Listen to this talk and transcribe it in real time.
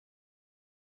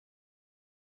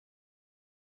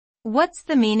What's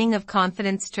the meaning of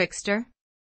confidence trickster?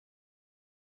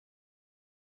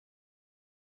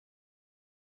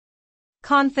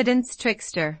 Confidence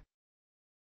trickster.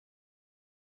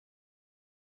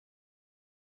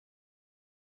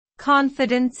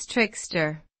 Confidence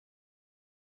trickster.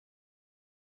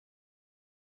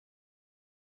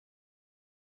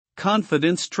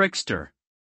 Confidence trickster.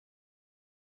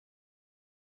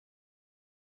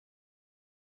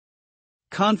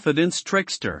 Confidence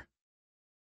trickster.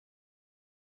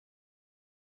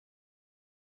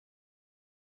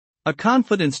 A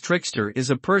confidence trickster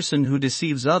is a person who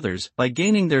deceives others by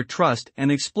gaining their trust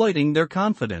and exploiting their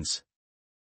confidence.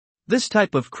 This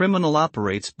type of criminal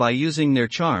operates by using their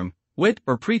charm, wit,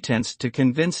 or pretense to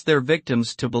convince their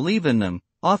victims to believe in them,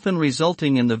 often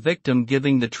resulting in the victim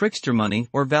giving the trickster money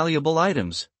or valuable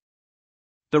items.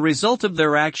 The result of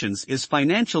their actions is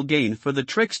financial gain for the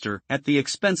trickster at the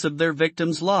expense of their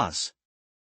victim's loss.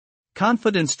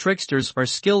 Confidence tricksters are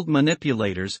skilled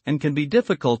manipulators and can be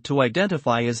difficult to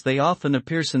identify as they often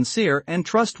appear sincere and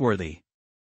trustworthy.